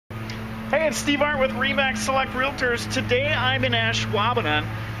Hey, it's Steve Arendt with RE/MAX Select Realtors. Today I'm in Ashwaubenon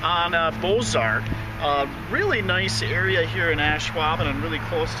on Bozar. Really nice area here in Ashwaubenon, really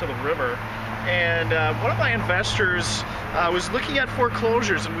close to the river. And one of my investors was looking at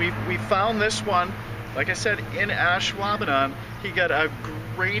foreclosures, and we found this one, like I said, in Ashwaubenon. He got a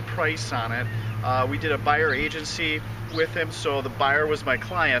great price on it. We did a buyer agency with him, so the buyer was my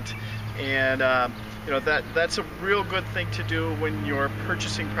client. And you know, that's a real good thing to do when you're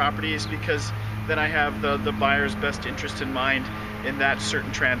purchasing properties, because then I have the buyer's best interest in mind in that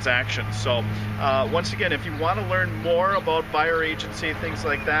certain transaction. So once again, if you want to learn more about buyer agency, things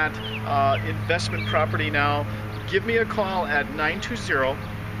like that, investment property now, give me a call at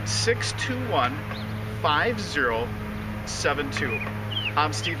 920-621-5072.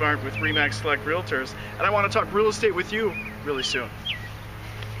 I'm Steve Arendt with RE/MAX Select Realtors, and I want to talk real estate with you really soon.